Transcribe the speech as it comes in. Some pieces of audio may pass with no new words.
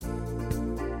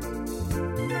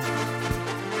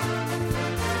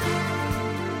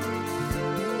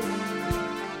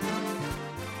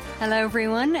Hello,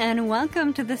 everyone, and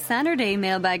welcome to the Saturday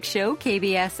Mailbag Show,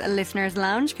 KBS Listeners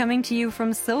Lounge, coming to you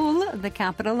from Seoul, the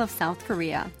capital of South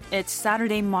Korea. It's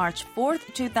Saturday, March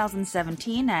 4th,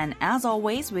 2017, and as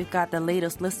always, we've got the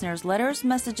latest listeners' letters,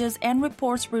 messages, and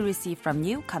reports we received from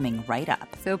you coming right up.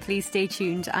 So please stay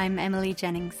tuned. I'm Emily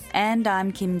Jennings. And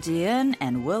I'm Kim Ji-eun,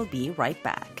 and we'll be right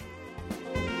back.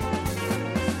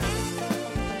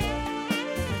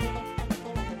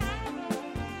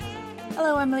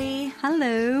 Hello, Emily.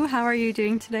 Hello. How are you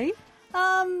doing today?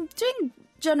 Doing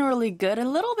generally good. A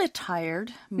little bit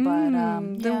tired, but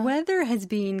The weather has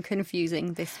been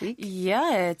confusing this week.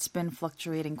 Yeah, it's been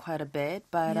fluctuating quite a bit,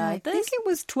 but I think it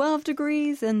was 12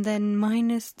 degrees and then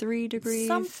minus 3 degrees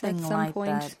something at some like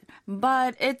point. that.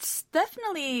 But it's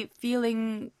definitely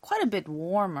feeling quite a bit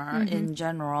warmer in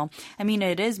general. I mean,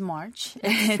 it is March.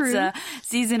 It's true. a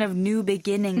season of new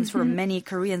beginnings for many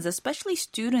Koreans, especially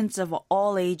students of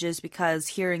all ages, because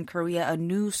here in Korea, a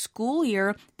new school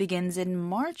year begins in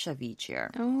March of each year.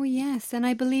 Oh, yes. And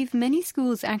I believe many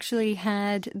schools actually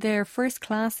had their first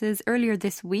classes earlier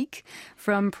this week,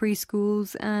 from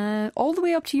preschools all the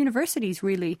way up to universities,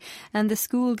 really. And the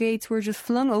school gates were just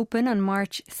flung open on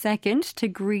March 2nd to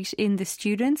greet in the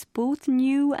students, both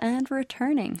new and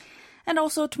returning. And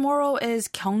also tomorrow is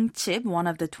Gyeongchip, one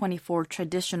of the 24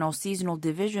 traditional seasonal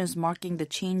divisions marking the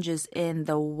changes in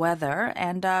the weather.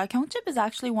 And Gyeongchip is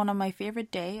actually one of my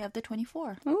favorite day of the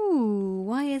 24. Ooh,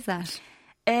 why is that?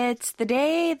 It's the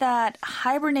day that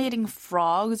hibernating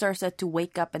frogs are said to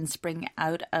wake up and spring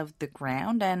out of the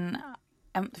ground. And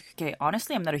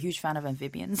honestly, I'm not a huge fan of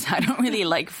amphibians. I don't really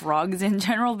like frogs in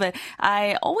general, but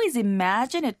I always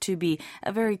imagine it to be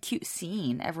a very cute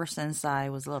scene ever since I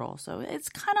was little. So it's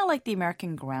kind of like the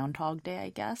American Groundhog Day, I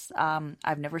guess.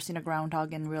 I've never seen a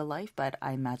groundhog in real life, but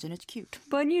I imagine it's cute.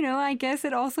 But, I guess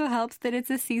it also helps that it's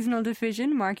a seasonal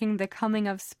division marking the coming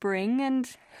of spring. And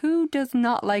who does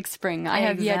not like spring? I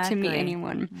have yet to meet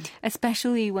anyone,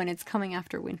 especially when it's coming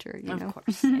after winter, Of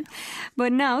course. Yeah.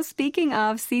 But now, speaking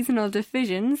of seasonal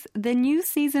divisions, the new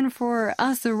season for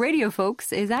us radio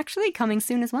folks is actually coming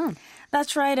soon as well.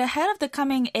 That's right. Ahead of the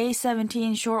coming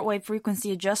A17 shortwave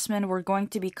frequency adjustment, we're going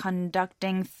to be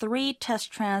conducting 3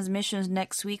 test transmissions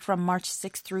next week from March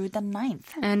 6th through the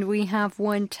 9th. And we have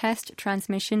one test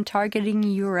transmission targeting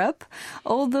Europe.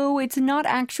 Although it's not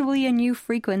actually a new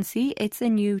frequency, it's a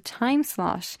new time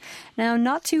slot. Now,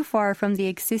 not too far from the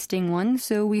existing one,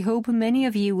 so we hope many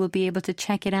of you will be able to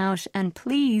check it out. And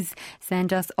please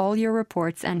send us all your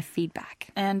reports and feedback.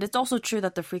 And it's also true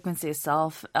that the frequency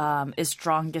itself is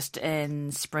strongest in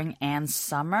spring and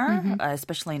summer,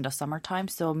 especially in the summertime.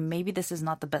 So maybe this is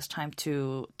not the best time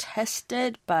to test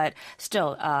it, but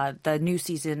still, the new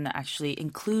season actually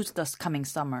includes this coming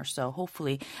summer. So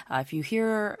hopefully, if you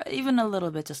hear even a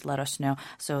little bit, just let us know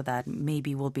so that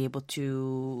maybe we'll be able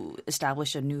to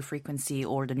establish a new frequency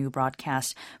or the new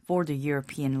broadcast for the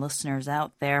European listeners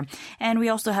out there. And we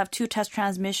also have 2 test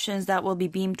transmissions that will be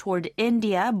beamed toward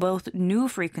India, both new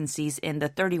frequencies in the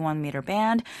 31-meter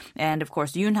band. And of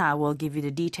course, Yunha will give you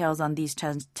the details on these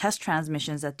test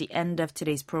transmissions at the end of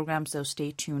today's program, so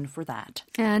stay tuned for that.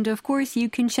 And of course, you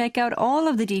can check out all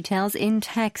of the details in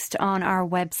text on our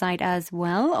website as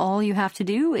well. All you have to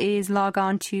do is log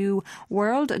on to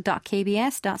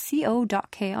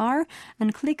world.kbs.co.kr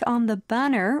and click on the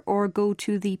banner or go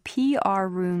to the PR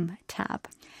Room tab.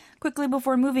 Quickly,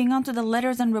 before moving on to the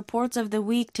letters and reports of the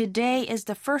week, today is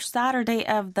the first Saturday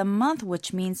of the month,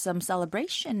 which means some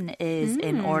celebration is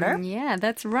in order. Yeah,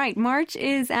 that's right. March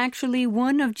is actually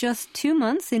one of just 2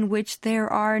 months in which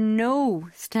there are no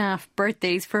staff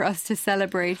birthdays for us to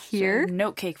celebrate here. So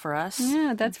no cake for us.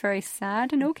 Yeah, that's very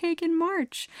sad. No cake in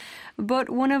March. But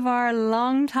one of our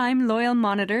longtime loyal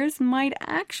monitors might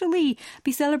actually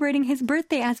be celebrating his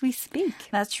birthday as we speak.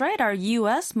 That's right. Our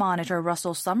U.S. monitor,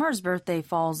 Russell Summers' birthday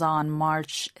falls on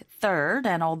March 3rd.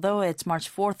 And although it's March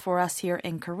 4th for us here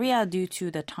in Korea due to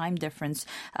the time difference,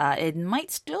 it might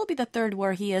still be the 3rd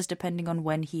where he is, depending on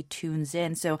when he tunes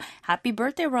in. So happy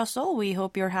birthday, Russell. We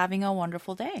hope you're having a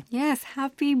wonderful day. Yes,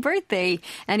 happy birthday.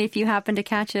 And if you happen to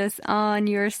catch us on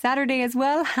your Saturday as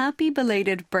well, happy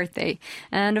belated birthday.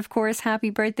 And of course,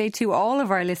 happy birthday to all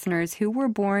of our listeners who were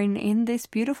born in this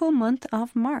beautiful month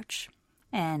of March.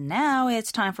 And now it's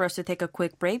time for us to take a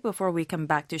quick break before we come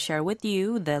back to share with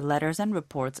you the letters and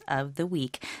reports of the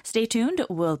week. Stay tuned.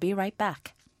 We'll be right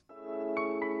back.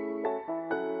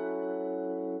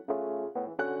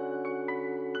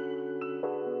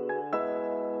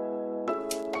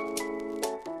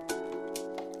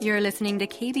 You're listening to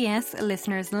KBS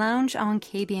Listeners Lounge on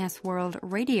KBS World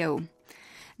Radio.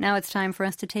 Now it's time for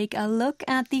us to take a look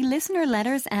at the listener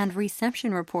letters and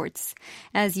reception reports.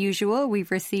 As usual, we've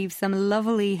received some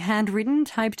lovely handwritten,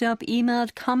 typed up,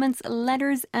 emailed comments,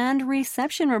 letters, and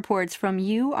reception reports from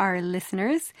you, our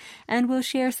listeners, and we'll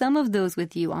share some of those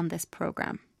with you on this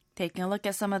program. Taking a look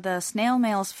at some of the snail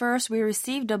mails first, we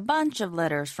received a bunch of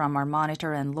letters from our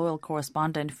monitor and loyal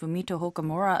correspondent Fumito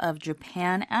Hokamura of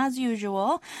Japan, as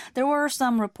usual. There were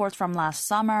some reports from last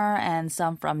summer and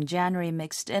some from January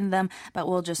mixed in them, but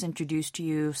we'll just introduce to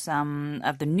you some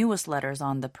of the newest letters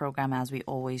on the program as we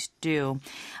always do.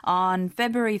 On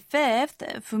February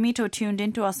 5th, Fumito tuned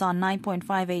into us on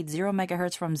 9.580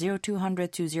 megahertz from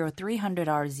 0200 to 0300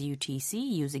 hours UTC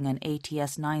using an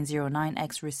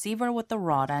ATS-909X receiver with the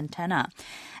rod antenna.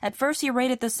 At first, he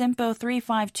rated the SINPO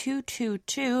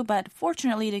 35222, but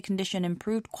fortunately, the condition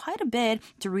improved quite a bit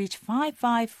to reach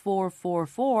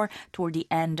 55444 toward the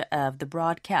end of the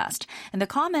broadcast. In the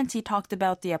comments, he talked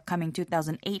about the upcoming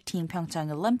 2018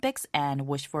 Pyeongchang Olympics and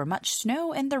wished for much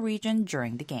snow in the region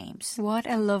during the games. What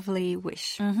a lovely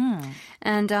wish.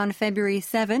 And on February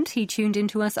 7th, he tuned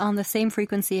into us on the same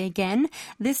frequency again,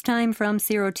 this time from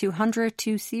 0200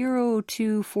 to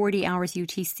 0240 hours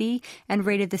UTC, and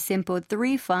rated the SINPO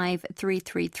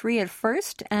 35333 at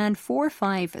first and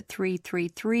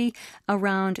 45333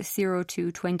 around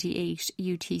 0228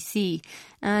 UTC.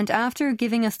 And after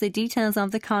giving us the details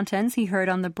of the contents he heard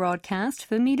on the broadcast,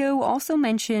 Fumito also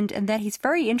mentioned that he's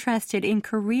very interested in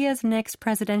Korea's next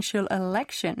presidential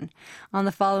election. On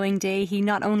the following day, he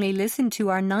not only listened to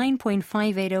our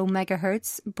 9.580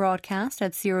 megahertz broadcast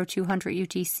at 0200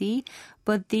 UTC,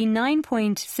 but the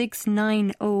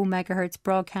 9.690 megahertz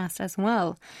broadcast as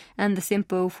well. And the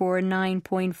SINPO for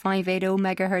 9.580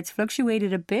 megahertz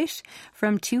fluctuated a bit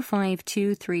from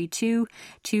 25232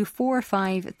 to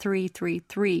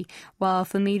 45333, while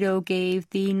Fumito gave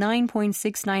the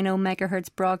 9.690 megahertz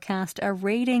broadcast a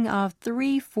rating of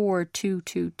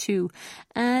 34222.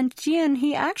 And Jian,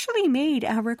 he actually made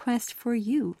a request for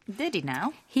you. Did he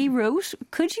now? He wrote,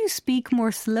 "Could you speak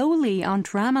more slowly on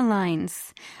drama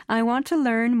lines? I want to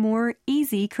learn more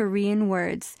easy Korean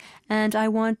words, and I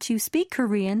want to speak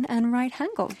Korean and write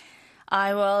Hangul."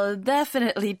 I will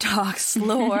definitely talk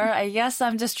slower. I guess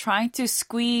I'm just trying to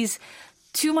squeeze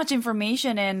too much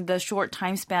information in the short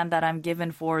time span that I'm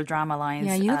given for drama lines.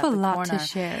 Yeah, you have a lot corner. to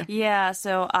share. Yeah,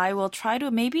 so I will try to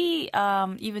maybe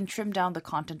even trim down the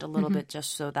content a little bit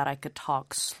just so that I could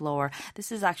talk slower.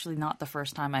 This is actually not the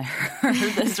first time I heard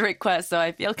this request, so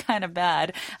I feel kind of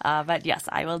bad. But yes,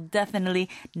 I will definitely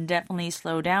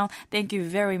slow down. Thank you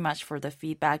very much for the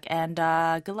feedback, and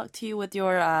good luck to you with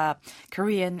your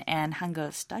Korean and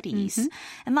Hangul studies.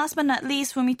 And last but not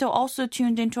least, Fumito also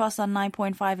tuned into us on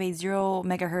 9.580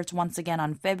 megahertz once again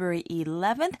on February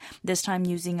 11th, this time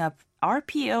using a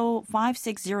RPO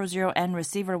 5600N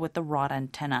receiver with the rod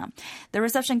antenna. The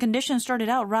reception conditions started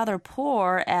out rather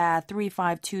poor at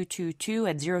 35222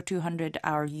 at 0200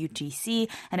 hour UTC,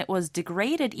 and it was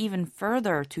degraded even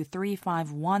further to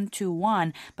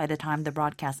 35121 by the time the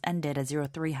broadcast ended at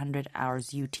 0300 hours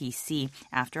UTC,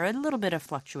 after a little bit of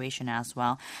fluctuation as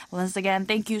well. Once again,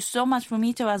 thank you so much,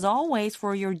 Fumito, as always,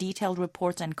 for your detailed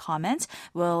reports and comments.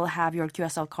 We'll have your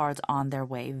QSL cards on their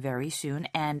way very soon,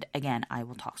 and again, I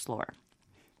will talk slower.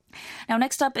 Now,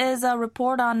 next up is a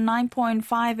report on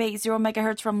 9.580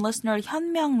 megahertz from listener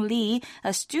Hyunmyoung Lee,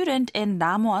 a student in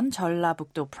Namwon,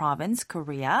 Jeollabuk-do Province,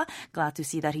 Korea. Glad to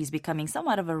see that he's becoming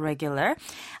somewhat of a regular.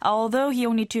 Although he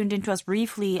only tuned into us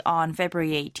briefly on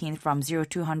February 18th from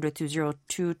 0200 to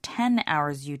 0210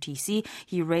 hours UTC,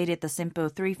 he rated the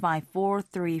SINPO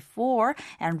 35434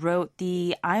 and wrote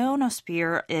the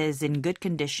ionosphere is in good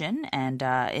condition and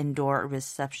indoor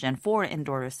reception.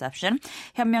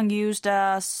 Hyunmyoung used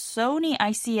Sony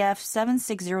ICF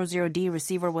 7600D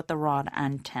receiver with the rod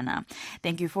antenna.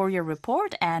 Thank you for your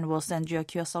report, and we'll send you a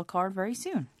QSL card very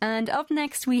soon. And up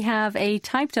next, we have a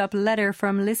typed-up letter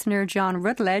from listener John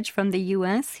Rutledge from the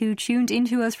U.S., who tuned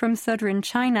into us from southern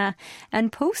China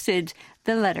and posted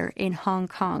the letter in Hong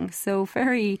Kong. So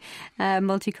very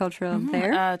multicultural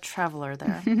there. A traveler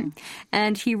there.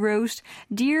 And he wrote,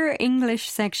 "Dear English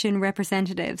section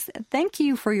representatives, thank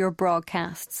you for your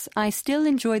broadcasts. I still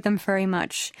enjoy them very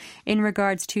much. In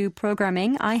regards to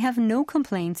programming, I have no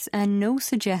complaints and no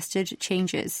suggested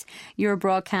changes. Your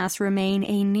broadcasts remain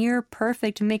a near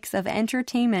perfect mix of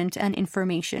entertainment and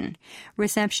information.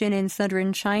 Reception in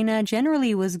southern China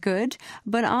generally was good,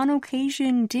 but on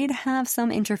occasion did have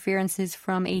some interferences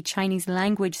from a Chinese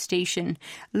language station.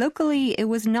 Locally, it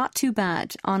was not too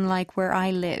bad, unlike where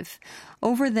I live.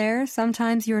 Over there,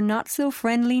 sometimes your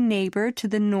not-so-friendly neighbor to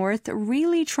the north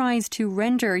really tries to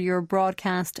render your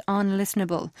broadcast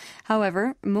unlistenable. possible.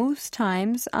 However, most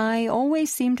times I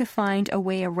always seem to find a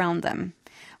way around them.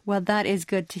 Well, that is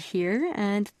good to hear,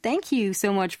 and thank you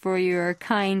so much for your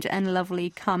kind and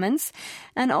lovely comments.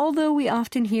 And although we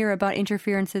often hear about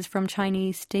interferences from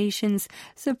Chinese stations,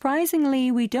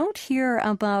 surprisingly, we don't hear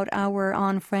about our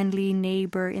unfriendly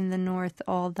neighbor in the north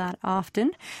all that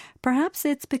often. Perhaps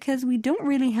it's because we don't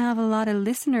really have a lot of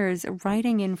listeners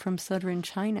writing in from southern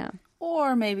China.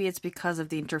 Or maybe it's because of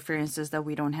the interferences that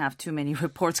we don't have too many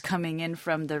reports coming in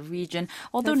from the region.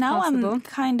 Although That's now possible. I'm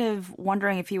kind of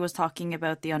wondering if he was talking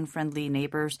about the unfriendly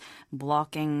neighbors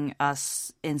blocking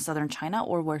us in southern China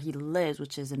or where he lives,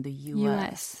 which is in the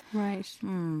U.S. Right.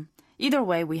 Either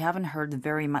way, we haven't heard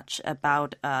very much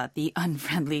about the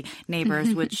unfriendly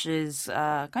neighbors, which is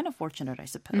kind of fortunate, I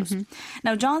suppose.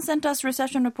 Now, John sent us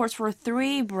reception reports for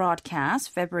 3 broadcasts,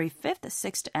 February 5th,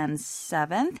 6th, and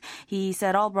 7th. He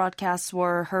said all broadcasts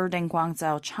were heard in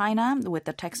Guangzhou, China, with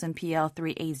the Texan PL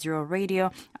 380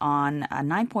 radio on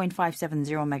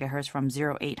 9.570 megahertz from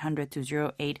 0800 to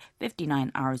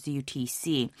 0859 hours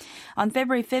UTC. On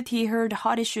February 5th, he heard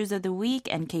Hot Issues of the Week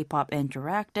and K-Pop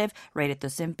Interactive, rated to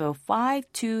Simpo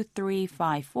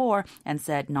 52354, and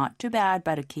said not too bad,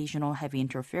 but occasional heavy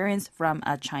interference from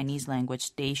a Chinese language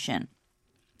station.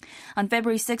 On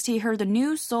February 6th, he heard the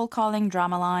new Seoul Calling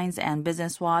Drama Lines and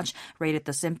Business Watch, rated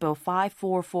the Simpo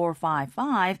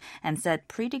 54455, and said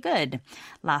pretty good.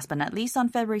 Last but not least, on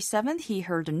February 7th, he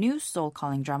heard the new Seoul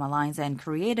Calling Drama Lines and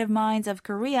Creative Minds of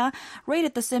Korea,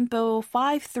 rated the Simpo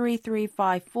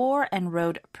 53354, and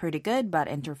wrote pretty good, but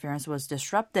interference was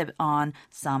disruptive on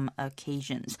some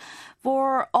occasions.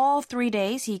 For all 3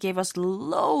 days, he gave us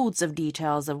loads of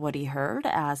details of what he heard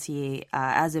as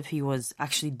if he was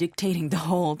actually dictating the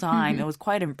whole time. It was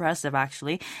quite impressive,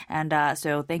 actually. And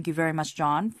so thank you very much,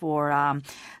 John, for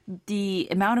the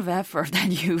amount of effort that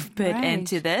you've put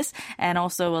into this. And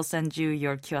also we'll send you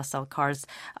your QSL cards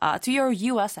to your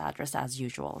U.S. address as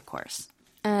usual, of course.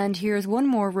 And here's one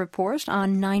more report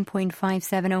on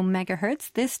 9.570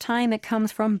 megahertz. This time it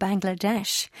comes from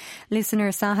Bangladesh. Listener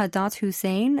Sahadat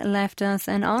Hussain left us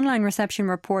an online reception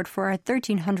report for our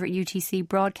 1300 UTC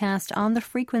broadcast on the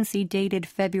frequency dated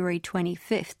February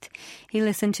 25th. He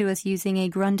listened to us using a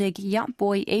Grundig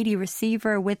Yachtboy 80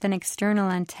 receiver with an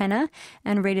external antenna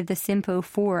and rated the Simpo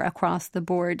 4 across the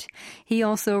board. He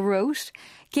also wrote,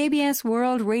 KBS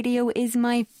World Radio is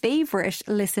my favorite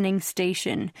listening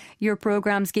station. Your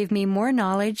programs give me more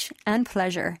knowledge and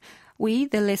pleasure. We,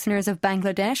 the listeners of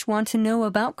Bangladesh, want to know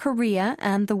about Korea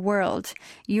and the world.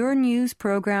 Your news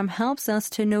program helps us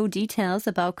to know details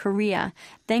about Korea.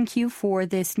 Thank you for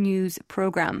this news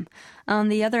program. On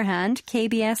the other hand,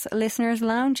 KBS Listeners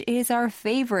Lounge is our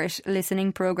favorite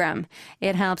listening program.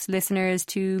 It helps listeners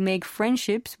to make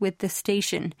friendships with the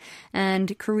station.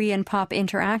 And Korean Pop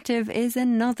Interactive is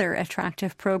another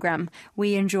attractive program.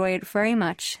 We enjoy it very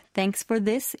much. Thanks for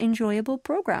this enjoyable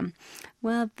program.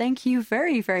 Well, thank you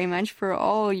very, very much for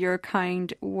all your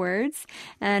kind words.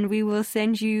 And we will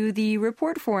send you the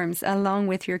report forms along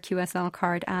with your QSL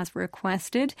card as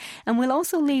requested. And we'll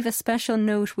also leave a special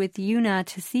note with Yuna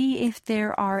to see if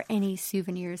there are any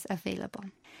souvenirs available.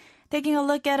 Taking a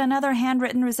look at another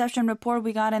handwritten reception report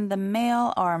we got in the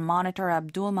mail, our monitor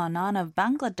Abdul Manan of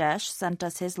Bangladesh sent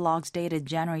us his logs dated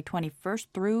January 21st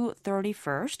through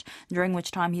 31st, during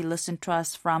which time he listened to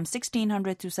us from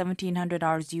 1600 to 1700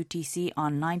 hours UTC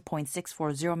on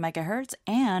 9.640 megahertz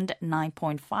and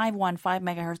 9.515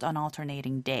 megahertz on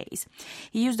alternating days.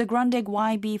 He used a Grundig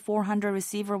YB400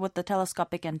 receiver with the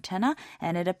telescopic antenna,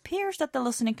 and it appears that the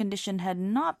listening condition had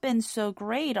not been so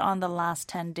great on the last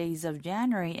 10 days of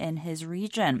January in his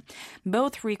region.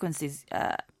 Both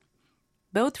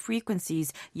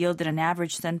frequencies yielded an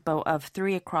average SINPO of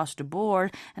 3 across the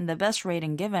board, and the best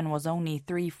rating given was only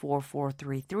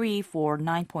 34433 for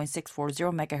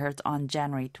 9.640 megahertz on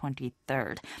January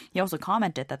 23rd. He also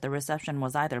commented that the reception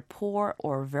was either poor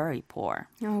or very poor.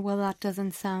 Oh, well, that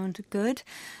doesn't sound good.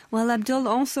 Well, Abdul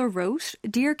also wrote,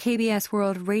 Dear KBS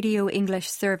World Radio English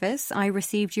Service, I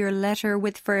received your letter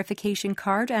with verification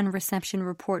card and reception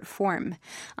report form.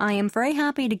 I am very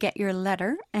happy to get your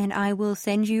letter, and I will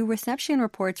send you reception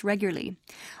reports regularly.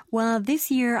 Well, this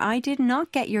year I did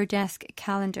not get your desk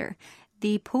calendar.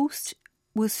 The post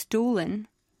was stolen,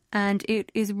 and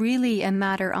it is really a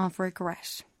matter of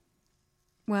regret.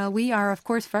 Well, we are, of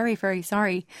course, very, very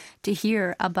sorry to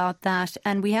hear about that.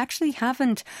 And we actually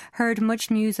haven't heard much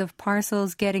news of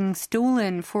parcels getting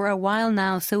stolen for a while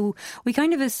now. So we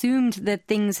kind of assumed that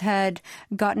things had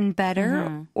gotten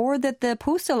better or that the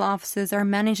postal offices are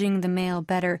managing the mail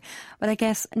better. But I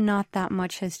guess not that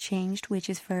much has changed, which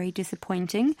is very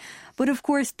disappointing. But of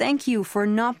course, thank you for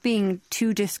not being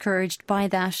too discouraged by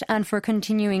that and for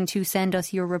continuing to send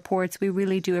us your reports. We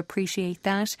really do appreciate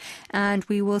that. And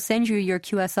we will send you your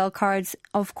QSL cards,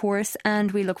 of course,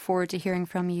 and we look forward to hearing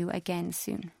from you again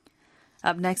soon.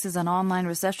 Up next is an online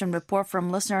reception report from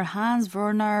listener Hans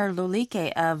Werner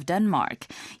Lulike of Denmark.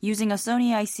 Using a Sony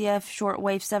ICF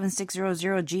shortwave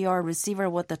 7600GR receiver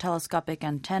with a telescopic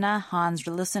antenna, Hans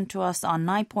listened to us on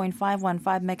 9.515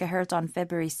 MHz on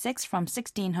February 6 from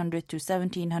 1600 to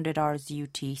 1700 hours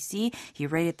UTC. He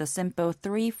rated the SINPO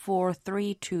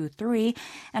 34323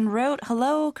 and wrote,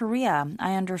 "Hello, Korea.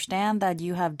 I understand that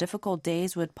you have difficult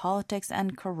days with politics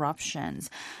and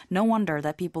corruptions. No wonder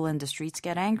that people in the streets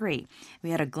get angry.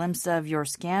 We had a glimpse of your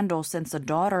scandal since the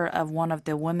daughter of one of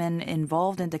the women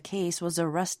involved in the case was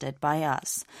arrested by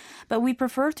us. But we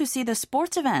prefer to see the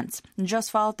sports events.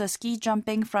 Just followed the ski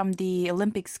jumping from the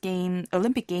Olympic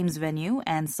Games venue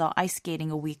and saw ice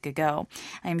skating a week ago.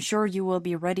 I am sure you will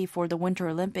be ready for the Winter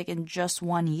Olympic in just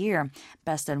 1 year.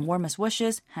 Best and warmest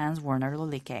wishes, Hans Werner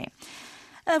Lulike."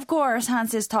 Of course,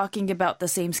 Hans is talking about the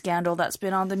same scandal that's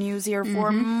been on the news here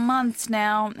for months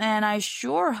now, and I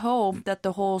sure hope that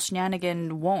the whole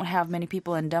shenanigan won't have many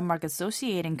people in Denmark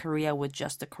associating Korea with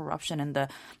just the corruption in the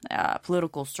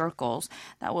political circles.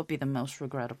 That would be the most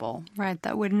regrettable. Right,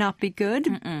 that would not be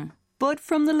good. But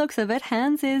from the looks of it,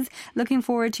 Hans is looking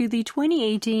forward to the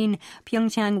 2018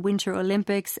 Pyeongchang Winter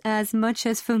Olympics as much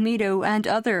as Fumito and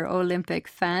other Olympic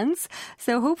fans.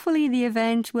 So hopefully the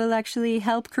event will actually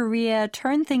help Korea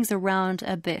turn things around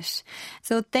a bit.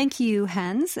 So thank you,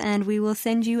 Hans, and we will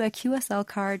send you a QSL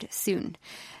card soon.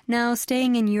 Now,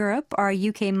 staying in Europe, our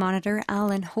UK monitor,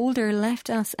 Alan Holder, left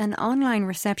us an online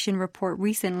reception report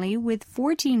recently with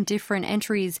 14 different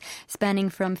entries spanning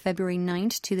from February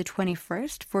 9th to the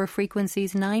 21st for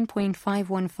frequencies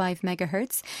 9.515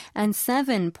 MHz and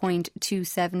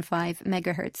 7.275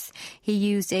 MHz. He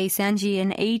used a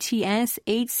Sangean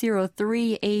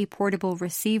ATS-803A portable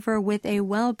receiver with a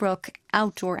Wellbrook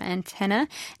outdoor antenna,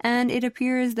 and it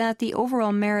appears that the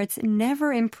overall merits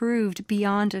never improved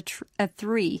beyond a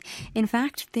 3. In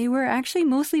fact, they were actually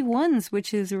mostly 1s,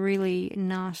 which is really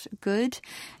not good.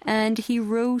 And he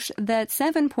wrote that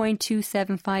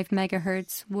 7.275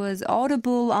 megahertz was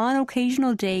audible on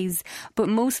occasional days, but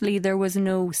mostly there was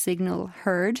no signal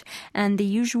heard. And the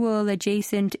usual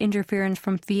adjacent interference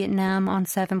from Vietnam on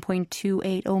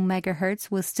 7.280 megahertz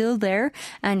was still there,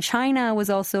 and China was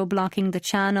also blocking the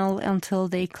channel until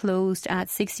they closed at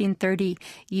 1630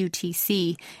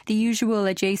 UTC. The usual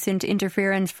adjacent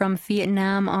interference from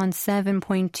Vietnam on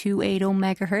 7.280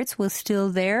 megahertz was still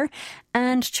there,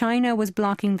 and China was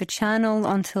blocking the channel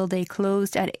until they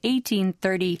closed at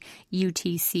 1830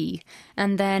 UTC.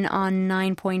 And then on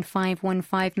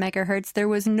 9.515 megahertz, there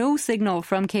was no signal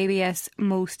from KBS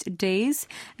most days.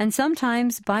 And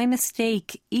sometimes, by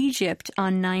mistake, Egypt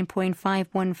on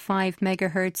 9.515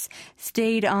 megahertz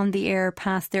stayed on the air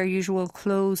past their usual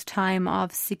close time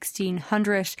of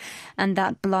 1600, and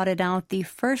that blotted out the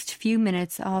first few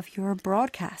minutes of your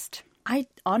broadcast. I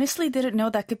honestly didn't know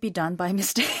that could be done by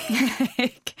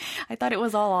mistake. I thought it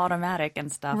was all automatic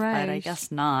and stuff, right. But I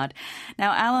guess not.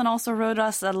 Now, Alan also wrote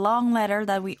us a long letter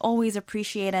that we always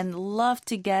appreciate and love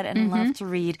to get and love to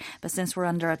read. But since we're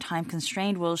under a time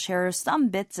constraint, we'll share some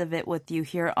bits of it with you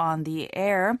here on the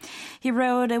air. He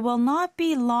wrote, "It will not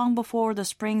be long before the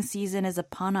spring season is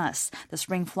upon us. The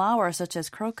spring flowers, such as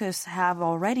crocus, have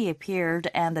already appeared,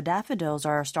 and the daffodils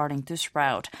are starting to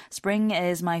sprout. Spring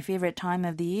is my favorite time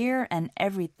of the year, and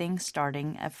everything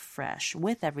starting afresh.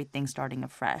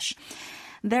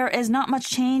 There is not much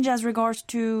change as regards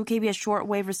to KBS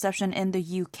shortwave reception in the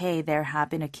UK. There have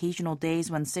been occasional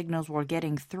days when signals were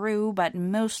getting through, but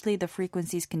mostly the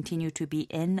frequencies continue to be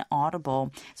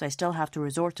inaudible. So I still have to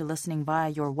resort to listening via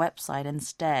your website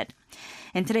instead."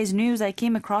 In today's news, I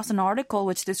came across an article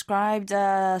which described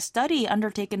a study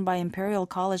undertaken by Imperial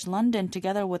College London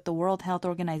together with the World Health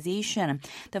Organization.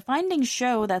 The findings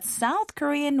show that South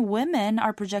Korean women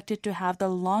are projected to have the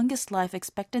longest life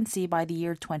expectancy by the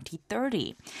year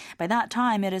 2030. By that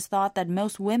time, it is thought that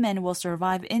most women will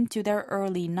survive into their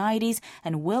early 90s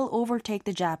and will overtake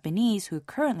the Japanese, who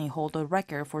currently hold the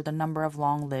record for the number of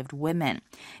long-lived women.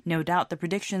 No doubt the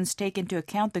predictions take into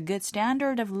account the good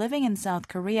standard of living in South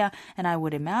Korea, And I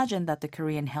would imagine that the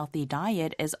Korean healthy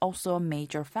diet is also a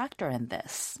major factor in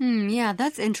this. Yeah,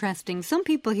 that's interesting. Some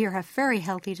people here have very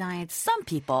healthy diets. Some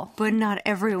people. But not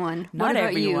everyone. Not what about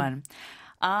everyone.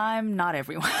 I'm not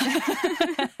everyone.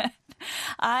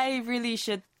 I really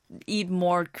should eat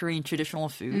more Korean traditional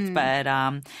foods, but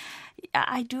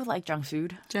I do like junk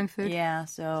food. Junk food? Yeah,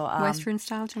 so... Western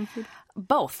style junk food?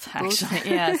 Both, actually.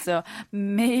 Yeah, so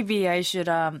maybe I should...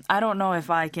 I don't know if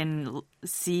I can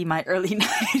see my early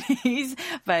 90s,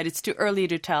 but it's too early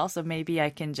to tell, so maybe I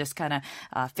can just kind of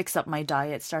fix up my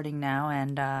diet starting now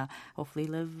and hopefully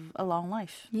live a long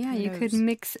life. Yeah, you could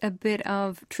mix a bit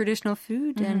of traditional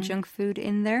food and junk food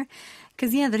in there.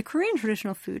 Because, yeah, the Korean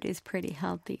traditional food is pretty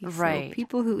healthy. Right. So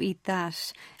people who eat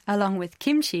that, along with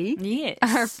kimchi, yes,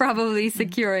 are probably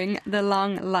securing the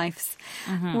long lives.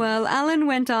 Well, Alan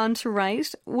went on to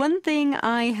write, one thing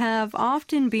I have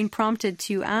often been prompted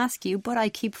to ask you, but I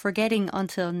keep forgetting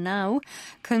until now,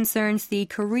 concerns the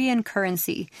Korean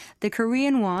currency. The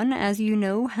Korean won, as you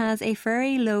know, has a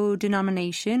very low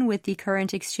denomination with the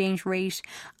current exchange rate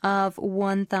of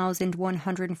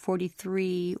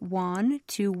 1,143 won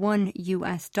to $1.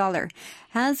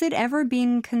 Has it ever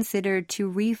been considered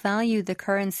to revalue the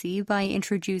currency by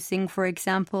introducing, for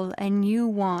example, a new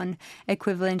won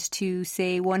equivalent to,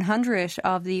 say, 100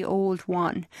 of the old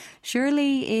won?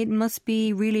 Surely it must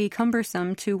be really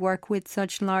cumbersome to work with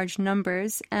such large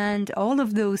numbers and all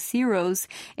of those zeros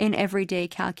in everyday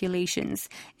calculations.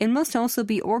 It must also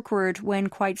be awkward when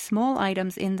quite small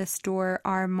items in the store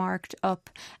are marked up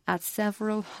at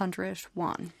several hundred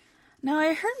won. Now,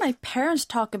 I heard my parents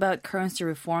talk about currency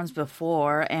reforms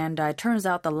before, and it turns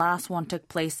out the last one took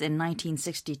place in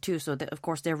 1962, so of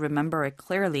course they remember it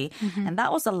clearly. And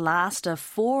that was the last of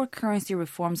 4 currency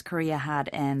reforms Korea had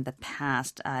in the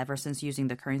past, ever since using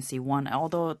the currency won,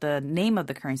 although the name of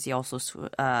the currency also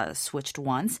switched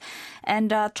once. And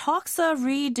talks of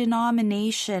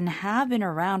redenomination have been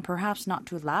around, perhaps not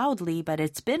too loudly, but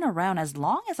it's been around as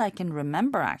long as I can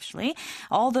remember, actually.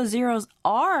 All the zeros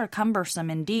are cumbersome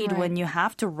indeed when you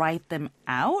have to write them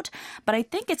out. But I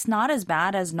think it's not as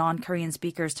bad as non-Korean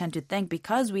speakers tend to think,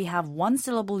 because we have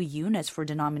one-syllable units for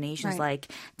denominations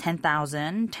like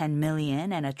 10,000, 10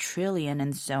 million, and a trillion,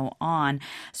 and so on.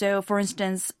 So, for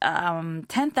instance,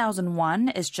 10,000 won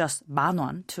is just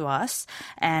만원 to us,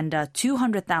 and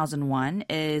 200,000 won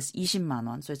is 20만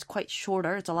won. So it's quite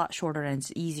shorter. It's a lot shorter, and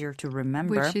it's easier to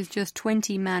remember. Which is just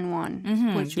 20 man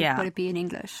won, which would it be in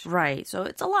English? Right. So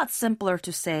it's a lot simpler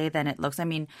to say than it looks. I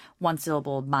mean, one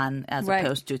syllable man as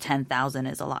opposed to 10,000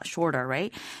 is a lot shorter,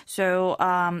 right? So,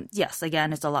 yes,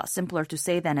 again, it's a lot simpler to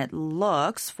say than it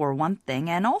looks, for one thing.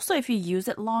 And also, if you use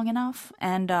it long enough,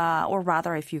 and or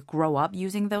rather, if you grow up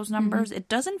using those numbers, it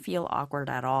doesn't feel awkward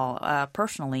at all,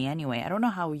 personally anyway. I don't know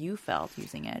how you felt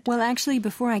using it. Well, actually,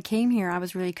 before I came here, I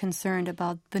was really concerned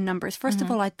about the numbers. First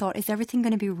of all, I thought, is everything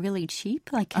going to be really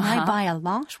cheap? Like, can I buy a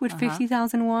lot with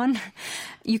 50,000 won?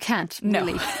 You can't,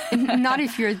 really. No. Not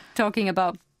if you're talking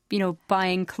about,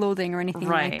 buying clothing or anything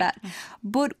like that.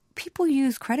 But people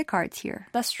use credit cards here.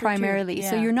 That's true. Primarily. Yeah.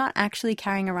 So you're not actually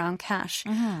carrying around cash.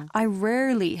 I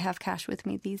rarely have cash with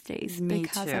me these days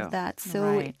because of that.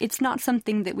 So it's not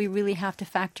something that we really have to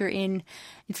factor in.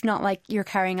 It's not like you're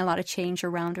carrying a lot of change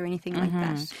around or anything like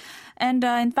that. And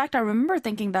in fact, I remember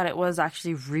thinking that it was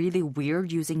actually really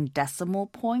weird using decimal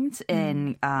points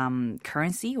in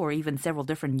currency, or even several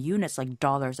different units like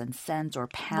dollars and cents or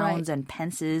pounds and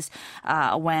pences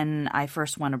when I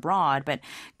first went abroad. But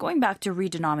going back to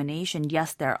redenomination,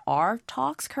 yes, there are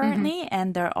talks currently,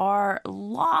 and there are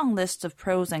long lists of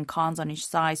pros and cons on each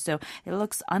side. So it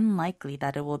looks unlikely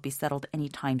that it will be settled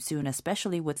anytime soon,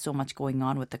 especially with so much going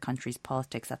on with the country's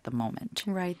politics at the moment.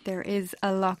 Right. There is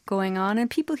a lot going on, and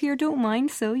people here don't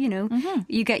mind, so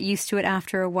you get used to it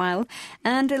after a while.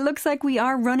 And it looks like we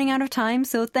are running out of time,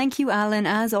 so thank you, Alan,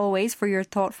 as always, for your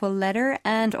thoughtful letter,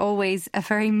 and always a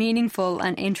very meaningful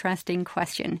and interesting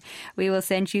question. We will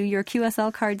send you your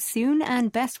QSL card soon,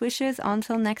 and best wishes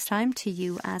until next time to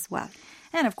you as well.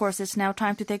 And of course, it's now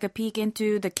time to take a peek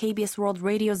into the KBS World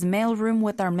Radio's mailroom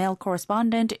with our mail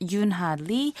correspondent, Yoonha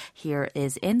Lee. Here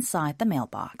is Inside the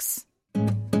Mailbox.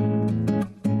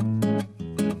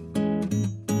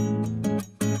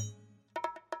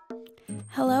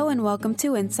 Hello and welcome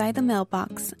to Inside the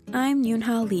Mailbox. I'm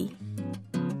Yoonha Lee.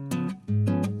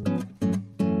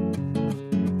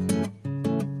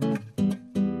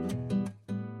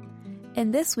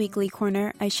 In this weekly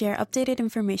corner, I share updated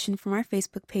information from our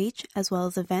Facebook page, as well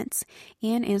as events,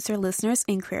 and answer listeners'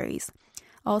 inquiries.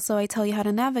 Also, I tell you how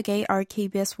to navigate our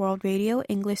KBS World Radio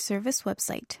English Service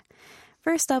website.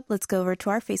 First up, let's go over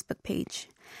to our Facebook page.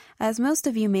 As most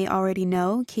of you may already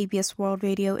know, KBS World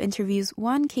Radio interviews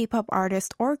one K-pop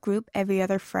artist or group every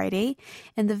other Friday,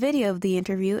 and the video of the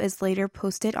interview is later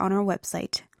posted on our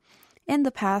website. In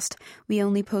the past, we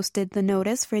only posted the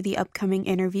notice for the upcoming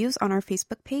interviews on our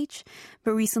Facebook page,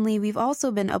 but recently we've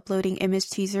also been uploading image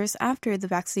teasers after the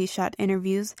backstage shot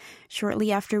interviews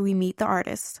shortly after we meet the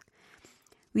artists.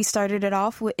 We started it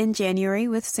off in January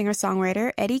with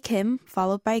singer-songwriter Eddie Kim,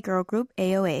 followed by girl group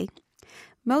AOA.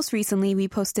 Most recently, we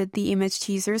posted the image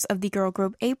teasers of the girl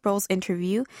group April's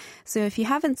interview, so if you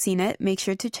haven't seen it, make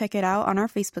sure to check it out on our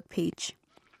Facebook page.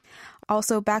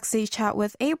 Also, Backstage Chat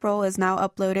with April is now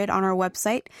uploaded on our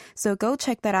website, so go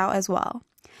check that out as well.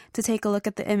 To take a look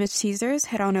at the image teasers,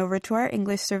 head on over to our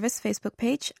English Service Facebook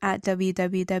page at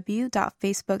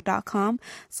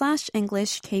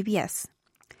www.facebook.com/EnglishKBS.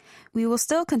 We will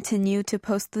still continue to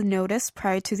post the notice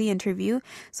prior to the interview,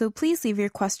 so please leave your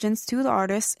questions to the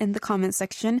artists in the comment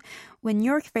section when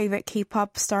your favorite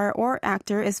K-pop star or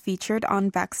actor is featured on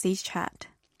Backstage Chat.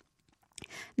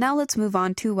 Now let's move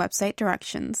on to website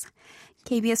directions.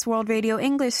 KBS World Radio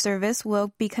English Service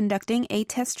will be conducting a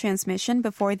test transmission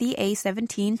before the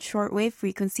A17 shortwave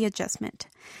frequency adjustment.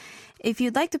 If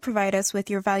you'd like to provide us with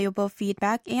your valuable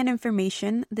feedback and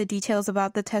information, the details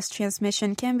about the test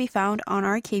transmission can be found on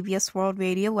our KBS World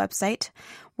Radio website,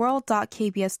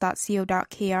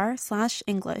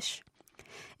 world.kbs.co.kr/English.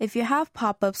 If you have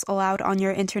pop-ups allowed on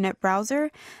your internet browser,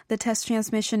 the test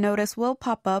transmission notice will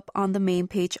pop up on the main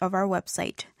page of our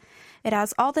website. It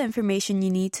has all the information you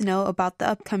need to know about the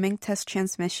upcoming test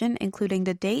transmission, including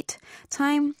the date,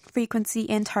 time, frequency,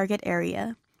 and target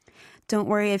area. Don't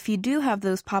worry if you do have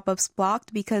those pop-ups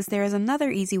blocked because there is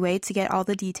another easy way to get all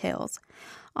the details.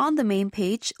 On the main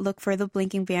page, look for the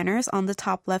blinking banners on the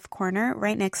top left corner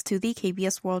right next to the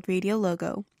KBS World Radio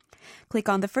logo. Click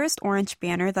on the first orange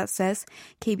banner that says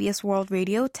KBS World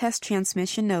Radio Test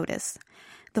Transmission Notice.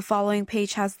 The following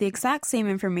page has the exact same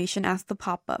information as the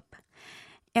pop-up.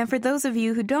 And for those of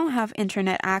you who don't have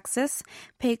internet access,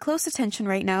 pay close attention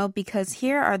right now because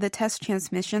here are the test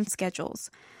transmission schedules.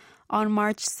 On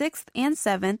March 6th and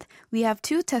 7th, we have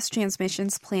 2 test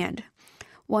transmissions planned.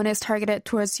 One is targeted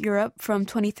towards Europe from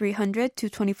 2300 to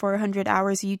 2400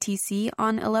 hours UTC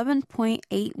on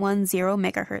 11.810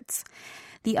 MHz.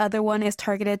 The other one is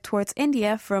targeted towards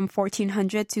India from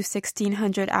 1400 to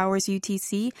 1600 hours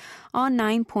UTC on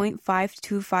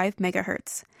 9.525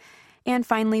 MHz. And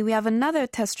finally, we have another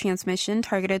test transmission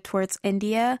targeted towards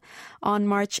India on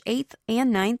March 8th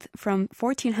and 9th from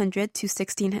 1400 to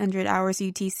 1600 hours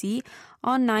UTC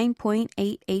on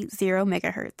 9.880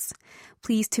 MHz.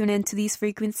 Please tune in to these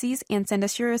frequencies and send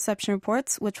us your reception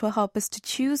reports, which will help us to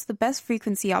choose the best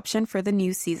frequency option for the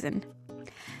new season.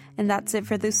 And that's it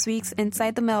for this week's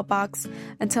Inside the Mailbox.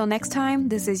 Until next time,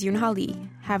 this is Yoonha Lee.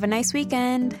 Have a nice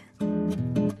weekend!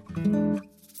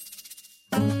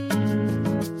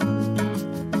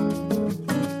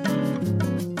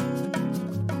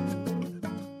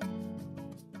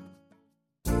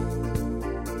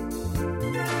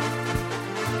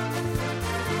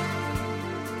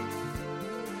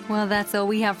 Well, that's all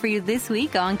we have for you this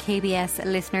week on KBS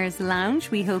Listeners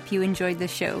Lounge. We hope you enjoyed the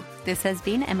show. This has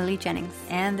been Emily Jennings.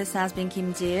 And this has been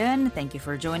Kim Ji-eun. Thank you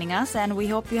for joining us, and we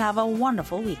hope you have a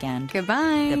wonderful weekend.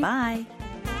 Goodbye. Goodbye.